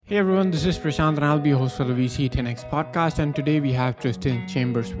Hey everyone, this is Prashant and I'll be your host for the VC10X podcast, and today we have Tristin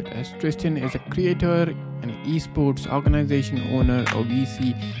Chambers with us. Tristin is a creator, an esports organization owner, a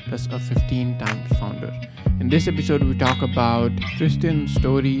VC, plus a 15 times founder. In this episode, we talk about Tristin's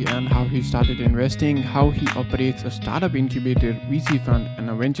story and how he started investing, how he operates a startup incubator, VC fund, and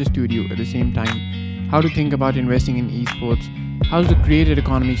a venture studio at the same time, how to think about investing in esports, how's the creator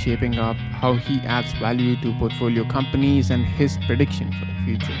economy shaping up, how he adds value to portfolio companies, and his prediction for the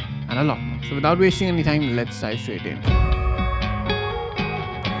future, and a lot more. So without wasting any time, let's dive straight in.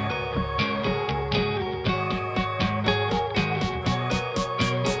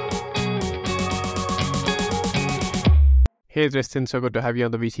 Hey Tristin, so good to have you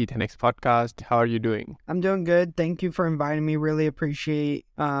on the VC10X podcast. How are you doing? I'm doing good. Thank you for inviting me. Really appreciate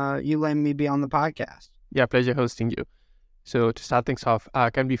you letting me be on the podcast. Yeah, pleasure hosting you. So to start things off,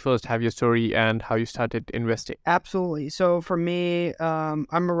 can we first have your story and how you started investing? Absolutely. So for me, I'm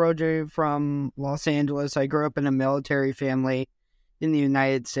a Roger from Los Angeles. I grew up in a military family in the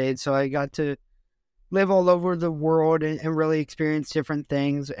United States. So I got to live all over the world and really experience different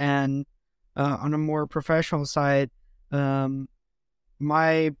things. And on a more professional side,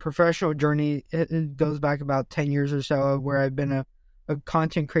 my professional journey, it goes back about 10 years or so, where I've been a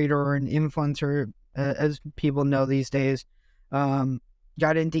content creator or an influencer, as people know these days.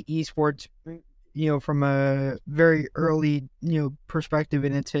 Got into esports, from a very early, perspective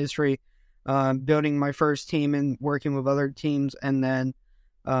in its history, building my first team and working with other teams. And then,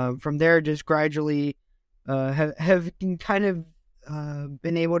 from there, just gradually, have kind of,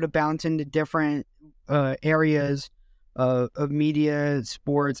 been able to bounce into different, areas of media,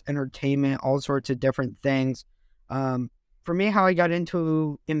 sports, entertainment, all sorts of different things. For me, how I got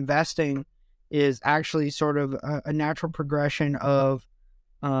into investing is actually sort of a natural progression of,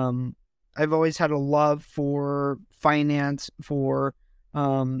 I've always had a love for finance, for,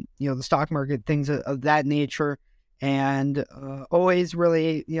 the stock market, things of that nature. And always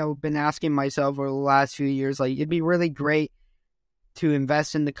really, been asking myself over the last few years, like, it'd be really great to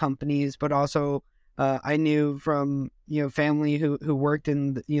invest in the companies, but also I knew from, family who worked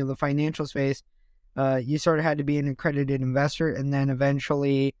in, the financial space, you sort of had to be an accredited investor. And then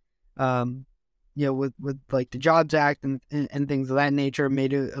eventually, with like the Jobs Act and things of that nature,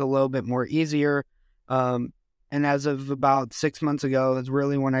 made it a little bit more easier. And as of about 6 months ago, is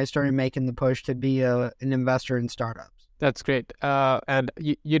really when I started making the push to be an investor in startups. That's great. And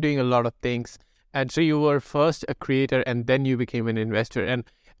you're doing a lot of things. And so you were first a creator and then you became an investor. And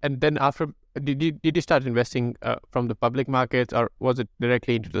then after, did you start investing from the public markets, or was it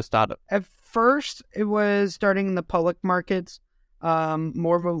directly into the startup? At first, it was starting in the public markets.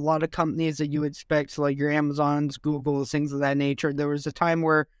 More of a lot of companies that you would expect, like your Amazons, Googles, things of that nature. There was a time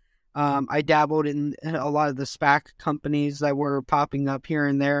where I dabbled in a lot of the SPAC companies that were popping up here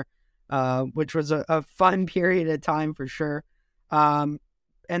and there, which was a fun period of time for sure. And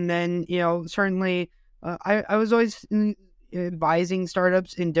then, certainly I was always advising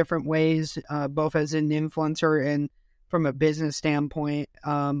startups in different ways, both as an influencer and from a business standpoint.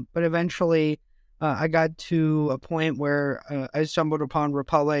 But eventually, I got to a point where I stumbled upon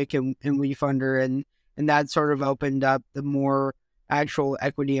Republic and WeFunder, and that sort of opened up the more actual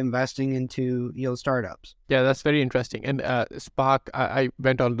equity investing into startups. Yeah, that's very interesting. And Spark, I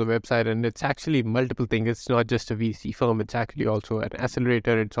went on the website, and it's actually multiple things. It's not just a VC firm. It's actually also an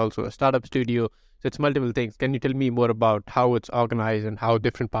accelerator. It's also a startup studio. So it's multiple things. Can you tell me more about how it's organized and how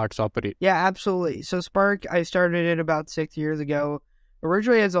different parts operate? Yeah, absolutely. So Spark, I started it about 6 years ago,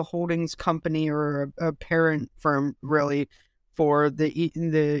 originally as a holdings company or a parent firm, really, for the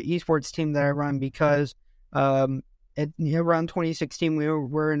esports team that I run, because around 2016, we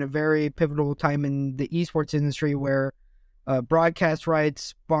were in a very pivotal time in the esports industry where broadcast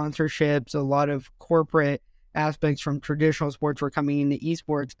rights, sponsorships, a lot of corporate aspects from traditional sports were coming into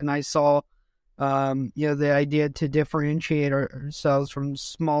esports. And I saw, the idea to differentiate ourselves from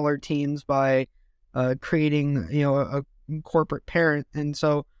smaller teams by creating, a corporate parent. And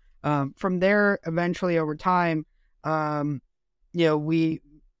so from there, eventually over time, we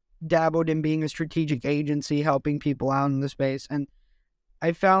dabbled in being a strategic agency, helping people out in the space. And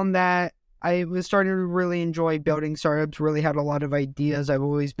I found that I was starting to really enjoy building startups, really had a lot of ideas. I've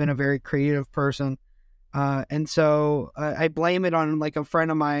always been a very creative person. And so I blame it on like a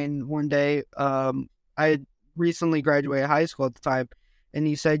friend of mine one day. I had recently graduated high school at the time. And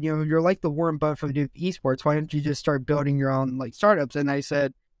he said, you're like the Warren Buffett of esports. Why don't you just start building your own like startups? And I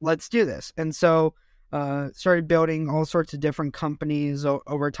said, let's do this. And so started building all sorts of different companies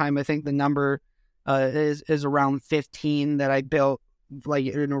over time. I think the number is around 15 that I built like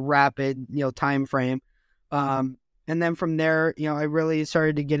in a rapid time frame. And And then from there, I really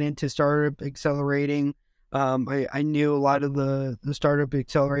started to get into startup accelerating. I knew a lot of the startup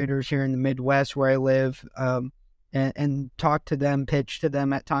accelerators here in the Midwest where I live, and talked to them, pitched to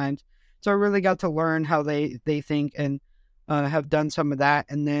them at times. So I really got to learn how they think, and have done some of that.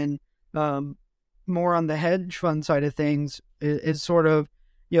 And then more on the hedge fund side of things is sort of,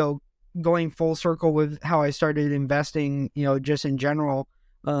 going full circle with how I started investing, just in general,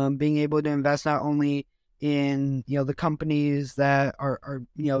 being able to invest not only in, the companies that are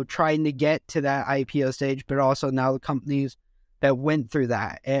trying to get to that IPO stage, but also now the companies that went through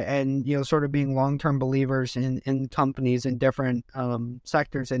that, and sort of being long-term believers in companies in different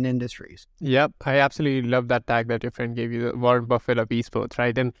sectors and industries. Yep, I absolutely love that tag that your friend gave you, the Warren Buffett of esports,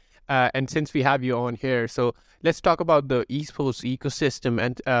 right? And since we have you on here, so let's talk about the esports ecosystem,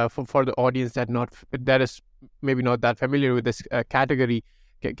 and for the audience that is maybe not that familiar with this category.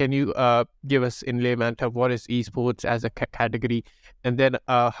 Can you give us in layman terms what is esports as a category, and then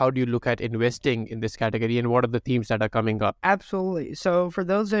how do you look at investing in this category, and what are the themes that are coming up? Absolutely. So for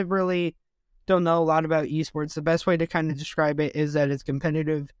those that really don't know a lot about esports, the best way to kind of describe it is that it's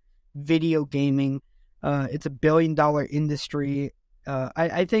competitive video gaming. It's $1 billion industry.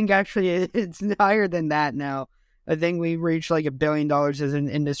 I think actually it's higher than that now. I think we reached like $1 billion as an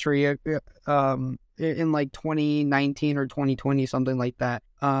industry in like 2019 or 2020, something like that.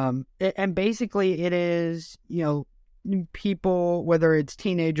 And basically it is, people, whether it's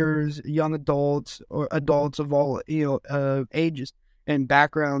teenagers, young adults, or adults of all, ages and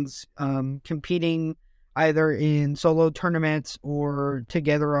backgrounds, competing either in solo tournaments or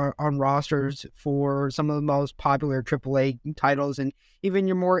together on rosters for some of the most popular AAA titles, and even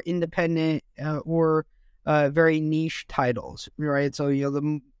your more independent or very niche titles, right? So,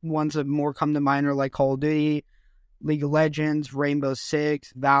 the ones that more come to mind are like Call of Duty, League of Legends, Rainbow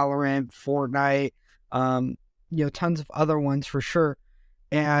Six, Valorant, Fortnite, tons of other ones for sure.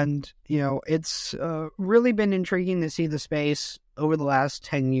 And, it's really been intriguing to see the space over the last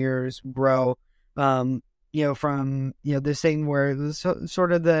 10 years grow, from, this thing where it was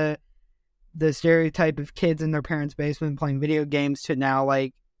sort of the stereotype of kids in their parents' basement playing video games to now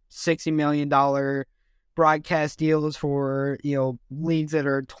like $60 million broadcast deals for, leagues that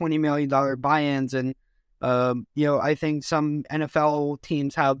are $20 million buy-ins. And, I think some NFL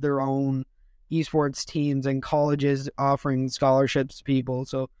teams have their own esports teams, and colleges offering scholarships to people.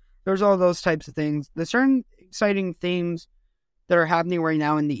 So there's all those types of things. The certain exciting themes that are happening right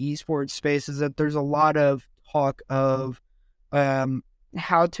now in the esports space is that there's a lot of talk of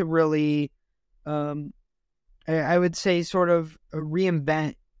how to really, I would say, sort of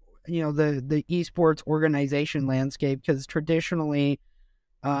reinvent, the esports organization landscape, because traditionally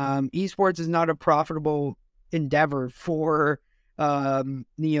esports is not a profitable endeavor for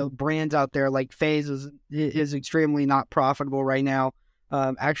brands out there. Like FaZe is extremely not profitable right now,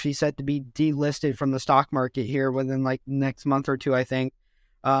 actually set to be delisted from the stock market here within like next month or two, I think.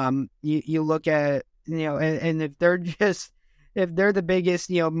 You look at, and if they're the biggest,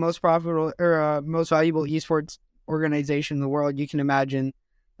 most profitable or most valuable esports organization in the world, you can imagine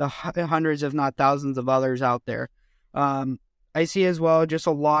the hundreds, if not thousands of others out there. I see as well just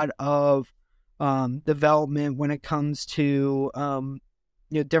a lot of development when it comes to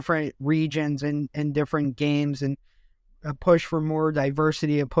different regions and different games, and a push for more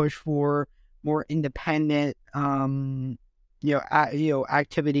diversity, a push for more independent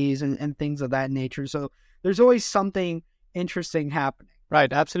activities and things of that nature. So there's always something interesting happening.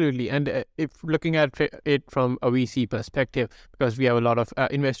 Right, absolutely. And if looking at it from a VC perspective, because we have a lot of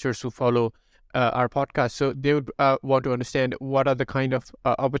investors who follow our podcast, so they would want to understand what are the kind of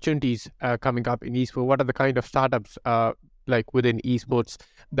opportunities coming up in esports, what are the kind of startups like within esports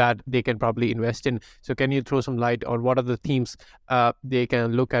that they can probably invest in. So can you throw some light on what are the themes they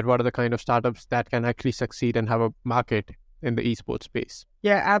can look at, what are the kind of startups that can actually succeed and have a market in the esports space?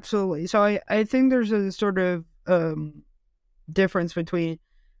 Yeah, absolutely. So I think there's a sort of difference between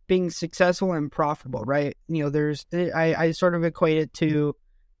being successful and profitable, right? I sort of equate it to,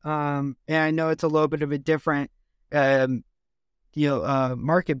 and I know it's a little bit of a different,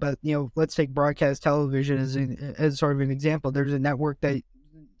 market, but, let's take broadcast television as sort of an example. There's a network that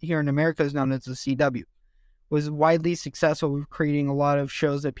here in America is known as the CW, was widely successful with creating a lot of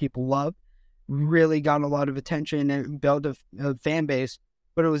shows that people love, really got a lot of attention and built a fan base,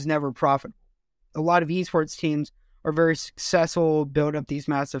 but it was never profitable. A lot of esports teams are very successful, build up these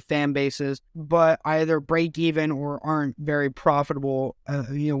massive fan bases, but either break even or aren't very profitable,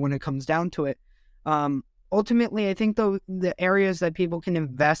 when it comes down to it. Ultimately, I think the areas that people can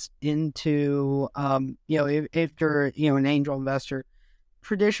invest into, if you're, an angel investor,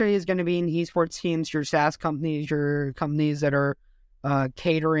 traditionally is going to be in esports teams, your SaaS companies, your companies that are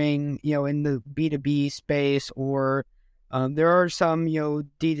catering, in the B2B space, or there are some,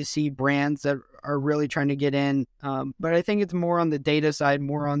 D2C brands that are really trying to get in. But I think it's more on the data side,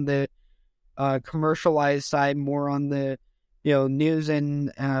 more on the commercialized side, more on the, news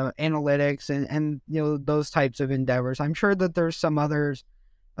and analytics and those types of endeavors. I'm sure that there's some others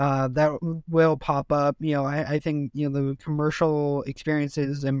that will pop up. I think, the commercial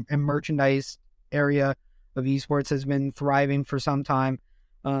experiences and merchandise area of esports has been thriving for some time.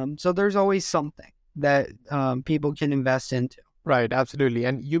 So there's always something that people can invest into. Right, absolutely.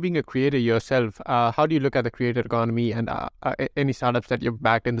 And you being a creator yourself, how do you look at the creator economy and any startups that you've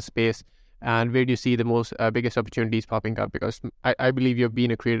backed in the space? And where do you see the most biggest opportunities popping up? Because I believe you've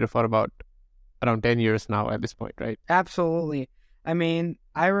been a creator for about around 10 years now at this point, right? Absolutely. I mean,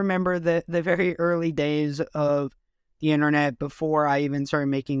 I remember the very early days of the internet before I even started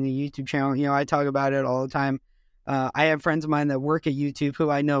making the YouTube channel. I talk about it all the time. I have friends of mine that work at YouTube who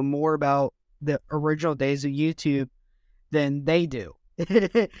I know more about the original days of YouTube than they do.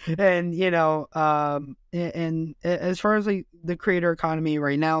 And, and as far as like the creator economy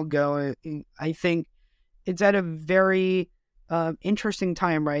right now go, I think it's at a very interesting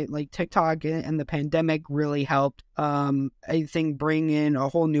time, right? Like TikTok and the pandemic really helped, I think, bring in a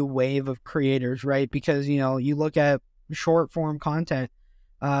whole new wave of creators, right? Because, you look at short form content,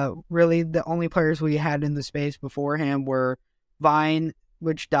 really the only players we had in the space beforehand were Vine,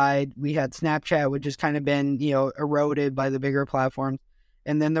 which died. We had Snapchat, which has kind of been, eroded by the bigger platforms.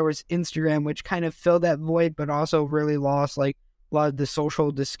 And then there was Instagram, which kind of filled that void, but also really lost like a lot of the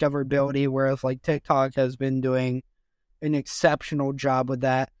social discoverability, whereas like TikTok has been doing an exceptional job with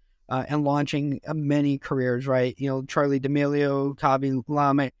that and launching many careers, right? Charlie D'Amelio, Kabi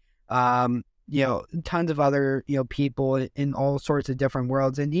Lame, tons of other, people in all sorts of different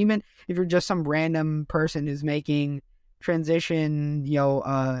worlds. And even if you're just some random person who's making transition,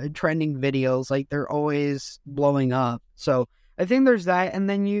 trending videos, like they're always blowing up. So I think there's that. And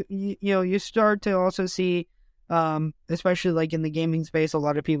then you start to also see, especially like in the gaming space, a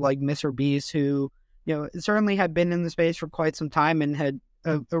lot of people like Mr. Beast who, certainly had been in the space for quite some time and had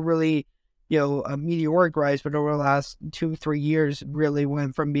a really, a meteoric rise, but over the last 2-3 years really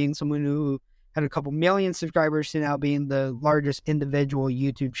went from being someone who had a couple million subscribers to now being the largest individual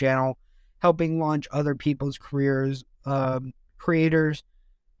YouTube channel, helping launch other people's careers, creators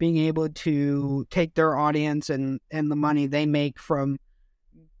being able to take their audience and the money they make from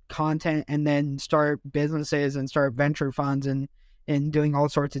content and then start businesses and start venture funds and doing all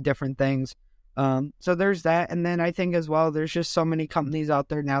sorts of different things. So there's that. And then I think as well, there's just so many companies out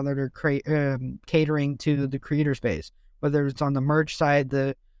there now that are catering to the creator space, whether it's on the merch side,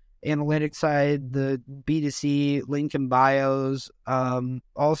 the analytics side, the B2C, link in bios,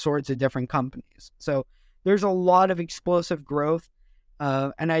 all sorts of different companies. So there's a lot of explosive growth,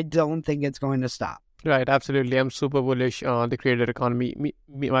 and I don't think it's going to stop. Right, absolutely. I'm super bullish on the creator economy, me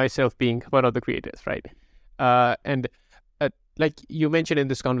myself being one of the creators, right? And like you mentioned in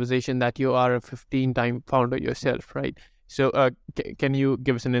this conversation that you are a 15-time founder yourself, right? So can you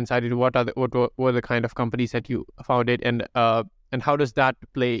give us an insight into what were the kind of companies that you founded, and how does that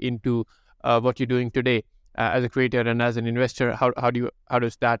play into what you're doing today as a creator and as an investor? How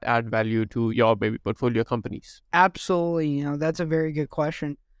does that add value to your baby portfolio companies? Absolutely, that's a very good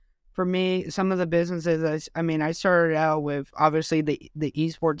question. For me, some of the businesses, I started out with obviously the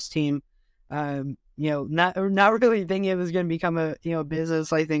esports team. Not really thinking it was going to become a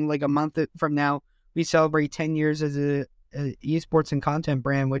business. I think like a month from now, we celebrate 10 years as a esports and content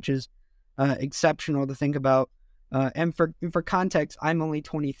brand, which is exceptional to think about. And for context, I'm only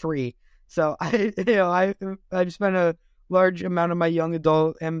 23, so I've spent a large amount of my young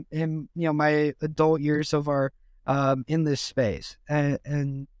adult and my adult years so far in this space,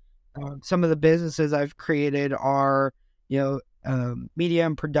 and some of the businesses I've created are media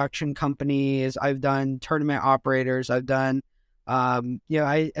and production companies. I've done tournament operators. I've done,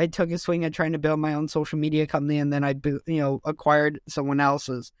 I took a swing at trying to build my own social media company, and then I, acquired someone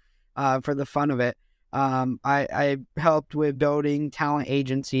else's for the fun of it. I helped with building talent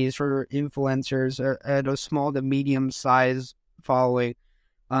agencies for influencers at a small to medium size following.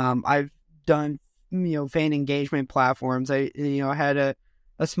 I've done, fan engagement platforms. I had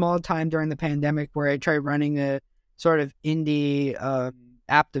a small time during the pandemic where I tried running a sort of indie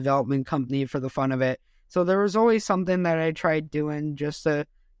app development company for the fun of it. So there was always something that I tried doing just to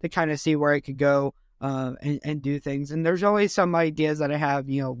kind of see where I could go and do things. And there's always some ideas that I have.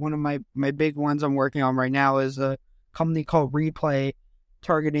 One of my big ones I'm working on right now is a company called Replay,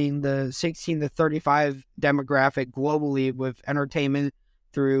 targeting the 16 to 35 demographic globally with entertainment,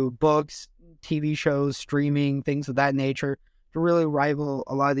 through books, TV shows, streaming, things of that nature, to really rival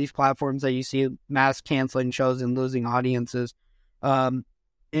a lot of these platforms that you see mass canceling shows and losing audiences. And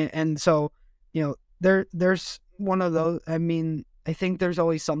so, there's one of those. I mean, I think there's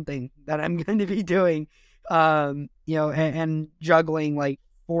always something that I'm going to be doing, and juggling like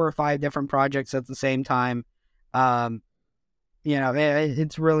 4 or 5 different projects at the same time.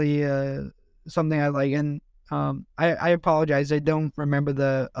 It's really something I like. And I apologize, I don't remember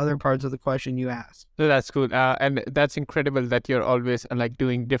the other parts of the question you asked. No, that's cool. And that's incredible that you're always like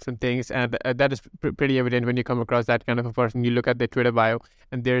doing different things. And that is pretty evident when you come across that kind of a person. You look at their Twitter bio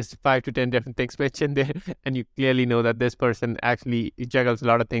and there's 5 to 10 different things mentioned there. And you clearly know that this person actually juggles a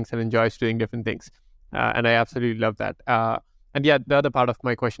lot of things and enjoys doing different things. And I absolutely love that. And yeah, the other part of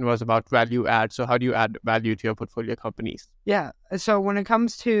my question was about value add. So how do you add value to your portfolio companies? Yeah. So when it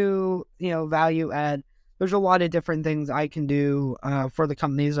comes to, value add, there's a lot of different things I can do for the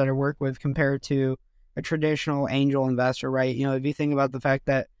companies that I work with compared to a traditional angel investor, right? If you think about the fact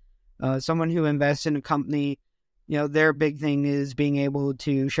that someone who invests in a company, their big thing is being able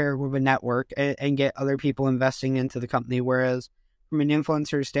to share it with a network and get other people investing into the company. Whereas from an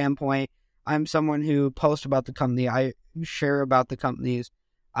influencer standpoint, I'm someone who posts about the company. I share about the companies.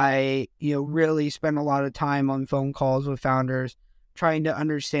 I, really spend a lot of time on phone calls with founders trying to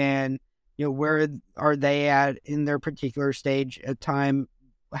understand, where are they at in their particular stage at time?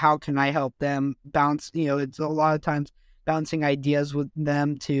 How can I help them bounce? It's a lot of times bouncing ideas with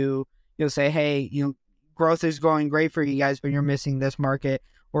them to, say, hey, growth is going great for you guys, but you're missing this market.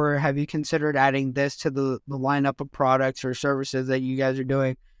 Or have you considered adding this to the lineup of products or services that you guys are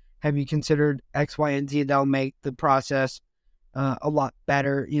doing? Have you considered X, Y, and Z that'll make the process a lot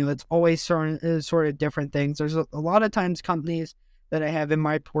better? It's always sort of different things. There's a lot of times companies that I have in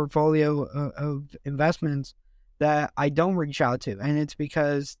my portfolio of investments that I don't reach out to. And it's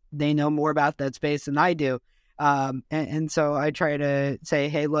because they know more about that space than I do. And so I try to say,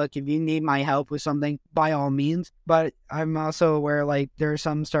 hey, look, if you need my help with something, by all means. But I'm also aware, like, there are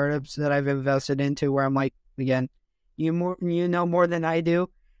some startups that I've invested into where I'm like, again, you know more than I do.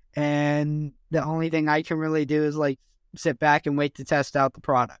 And the only thing I can really do is like sit back and wait to test out the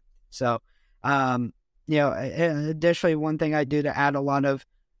product. So, additionally, one thing I do to add a lot of,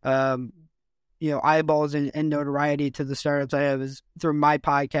 eyeballs and notoriety to the startups I have is through my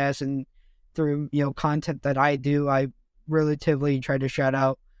podcast and through, content that I do. I relatively try to shout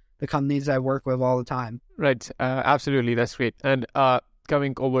out the companies I work with all the time. Right. Absolutely. That's great. And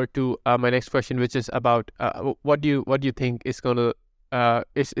coming over to my next question, which is about what do you think is going to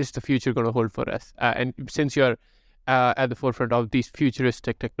is the future going to hold for us? And since you're at the forefront of these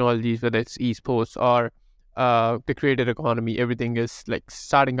futuristic technologies, whether it's esports or the creator economy, everything is like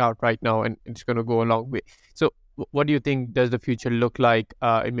starting out right now and it's going to go a long way. So what do you think does the future look like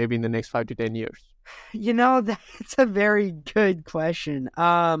maybe in the next 5 to 10 years? That's a very good question.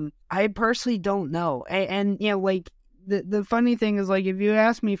 I personally don't know. And the funny thing is, like, if you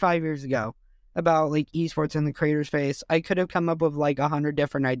asked me 5 years ago about like esports in the creator space, I could have come up with like 100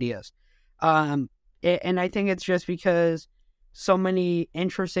 different ideas. And I think it's just because so many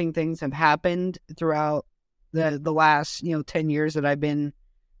interesting things have happened throughout the last, 10 years that I've been,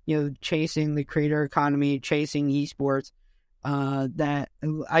 chasing the creator economy, chasing esports, that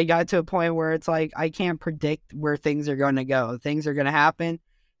I got to a point where it's like, I can't predict where things are going to go. Things are going to happen.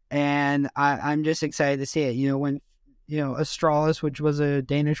 And I'm just excited to see it. When, Astralis, which was a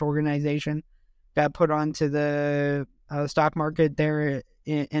Danish organization, got put onto the stock market there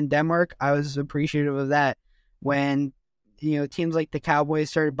in Denmark, I was appreciative of that. When, teams like the Cowboys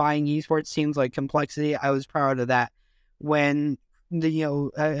started buying esports teams like Complexity, I was proud of that. When,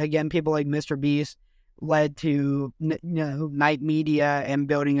 again, people like Mr. Beast led to, Night Media and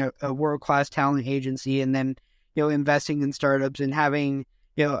building a world-class talent agency, and then, investing in startups and having,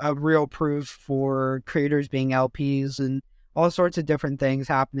 a real proof for creators being LPs and all sorts of different things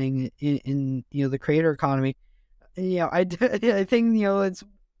happening in the creator economy. I think, it's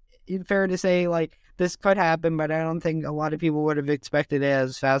fair to say, like, this could happen, but I don't think a lot of people would have expected it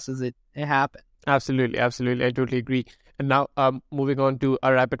as fast as it happened. Absolutely. I totally agree. And now moving on to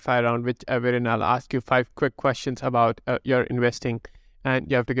a rapid fire round, wherein I'll ask you 5 quick questions about your investing,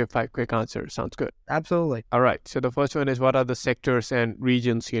 and you have to give 5 quick answers. Sounds good? Absolutely. All right. So the first one is, what are the sectors and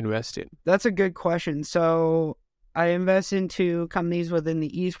regions you invest in? That's a good question. So I invest into companies within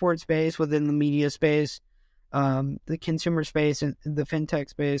the esports space, within the media space, the consumer space, and the fintech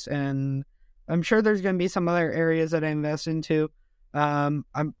space, and I'm sure there's going to be some other areas that I invest into. I'm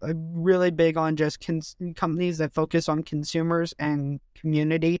really big on just companies that focus on consumers and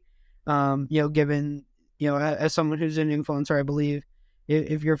community. Given, as someone who's an influencer, I believe,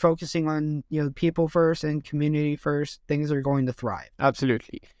 if you're focusing on, people first and community first, things are going to thrive.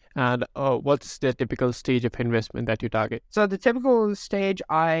 Absolutely. And what's the typical stage of investment that you target? So the typical stage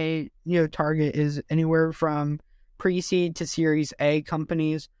I target is anywhere from pre-seed to Series A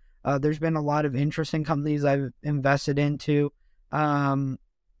companies. There's been a lot of interesting companies I've invested into.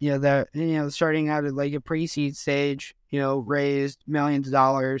 That starting out at like a pre-seed stage, raised millions of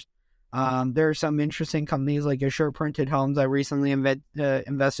dollars. There are some interesting companies like Assure Printed Homes I recently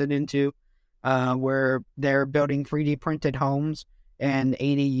invested into, where they're building 3D printed homes and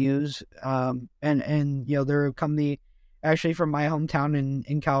ADUs. And they're a company actually from my hometown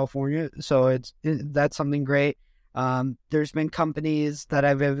in California. So that's something great. There's been companies that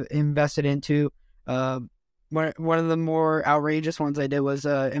I've invested into. One of the more outrageous ones I did was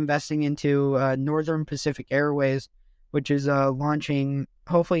investing into Northern Pacific Airways, which is launching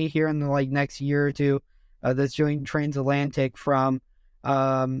hopefully here in the next year or two. That's doing transatlantic from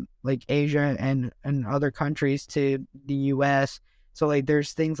like Asia and other countries to the U.S. So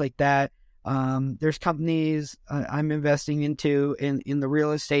there's things like that. There's companies I'm investing into in the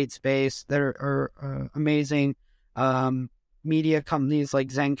real estate space that are amazing. Media companies like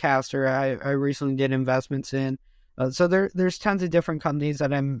Zencaster, I recently did investments in. So there's tons of different companies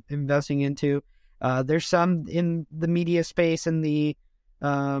that I'm investing into. There's some in the media space and the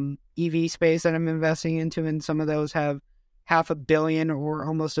EV space that I'm investing into, and some of those have $500 million or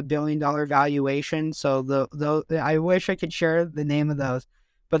almost $1 billion valuation. So I wish I could share the name of those,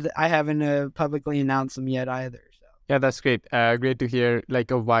 but I haven't publicly announced them yet either. So. Yeah, that's great. Great to hear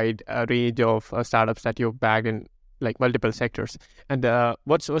a wide range of startups that you've bagged in multiple sectors. And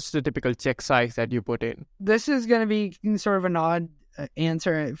what's the typical check size that you put in? This is going to be sort of an odd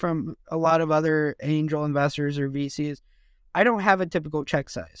answer from a lot of other angel investors or VCs. I don't have a typical check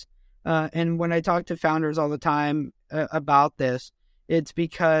size. And when I talk to founders all the time about this, it's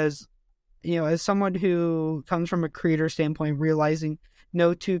because, as someone who comes from a creator standpoint, realizing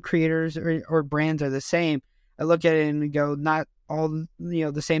no two creators or brands are the same, I look at it and go, not all,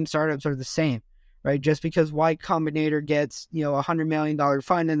 the same startups are the same. Right, just because Y Combinator gets $100 million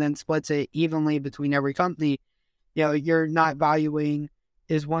fund and then splits it evenly between every company, you're not valuing,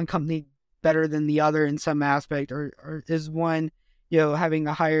 is one company better than the other in some aspect, or is one having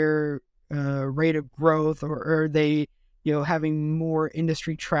a higher rate of growth, or are they having more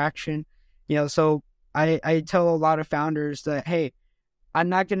industry traction. So I tell a lot of founders that, hey, I'm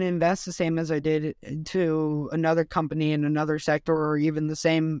not going to invest the same as I did into another company in another sector or even the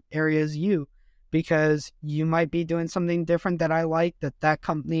same area as you, because you might be doing something different that I like that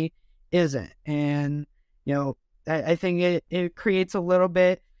company isn't. And, I think it creates a little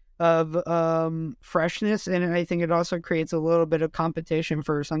bit of freshness, and I think it also creates a little bit of competition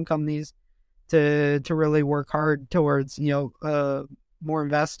for some companies to really work hard towards, more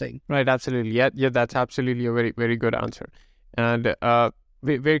investing. Right, absolutely. Yeah, that's absolutely a very, very good answer. And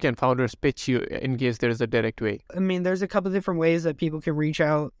where can founders pitch you in case there is a direct way? I mean, there's a couple of different ways that people can reach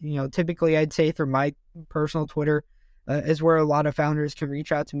out. Typically I'd say through my personal Twitter is where a lot of founders can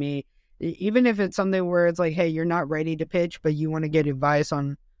reach out to me. Even if it's something where it's like, hey, you're not ready to pitch, but you want to get advice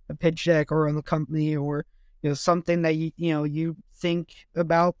on a pitch deck or on the company, or, something that you think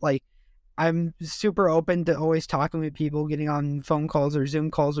about. I'm super open to always talking with people, getting on phone calls or Zoom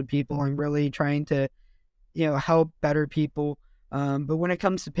calls with people, and really trying to, help better people. But when it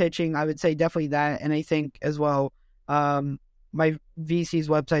comes to pitching, I would say definitely that. And I think as well, my VC's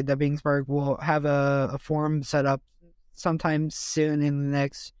website, Dubbingsburg, will have a forum set up sometime soon in the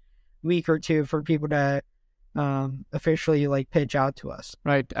next week or two for people to officially pitch out to us.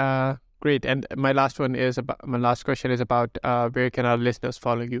 Right. Great. And my last question is about where can our listeners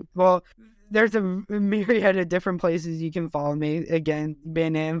follow you? Well, there's a myriad of different places you can follow me. Again,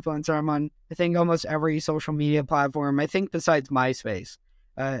 being an influencer, I'm on, I think, almost every social media platform. I think besides MySpace.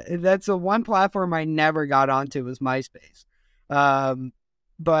 That's the one platform I never got onto, was MySpace.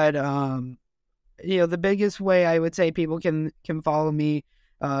 But the biggest way I would say people can follow me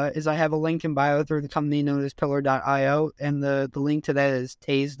is I have a link in bio through the company known as Pillar.io, and the link to that is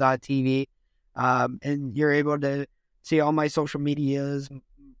Taze.tv. And you're able to see all my social medias,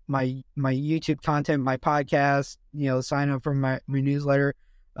 my YouTube content, my podcast, sign up for my newsletter,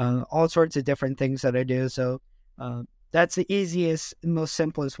 all sorts of different things that I do. So that's the easiest, most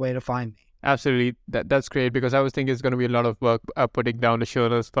simplest way to find me. Absolutely. That's great, because I was thinking it's going to be a lot of work putting down the show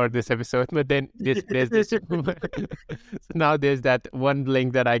notes for this episode. But then there's this. So now there's that one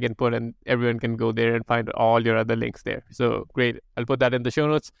link that I can put, and everyone can go there and find all your other links there. So great. I'll put that in the show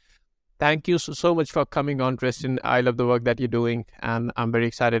notes. Thank you so much for coming on, Tristin. I love the work that you're doing, and I'm very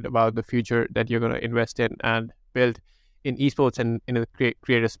excited about the future that you're going to invest in and build. in esports and in the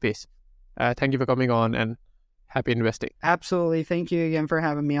creator space. Thank you for coming on, and happy investing. Absolutely. Thank you again for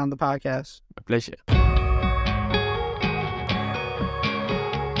having me on the podcast. My pleasure.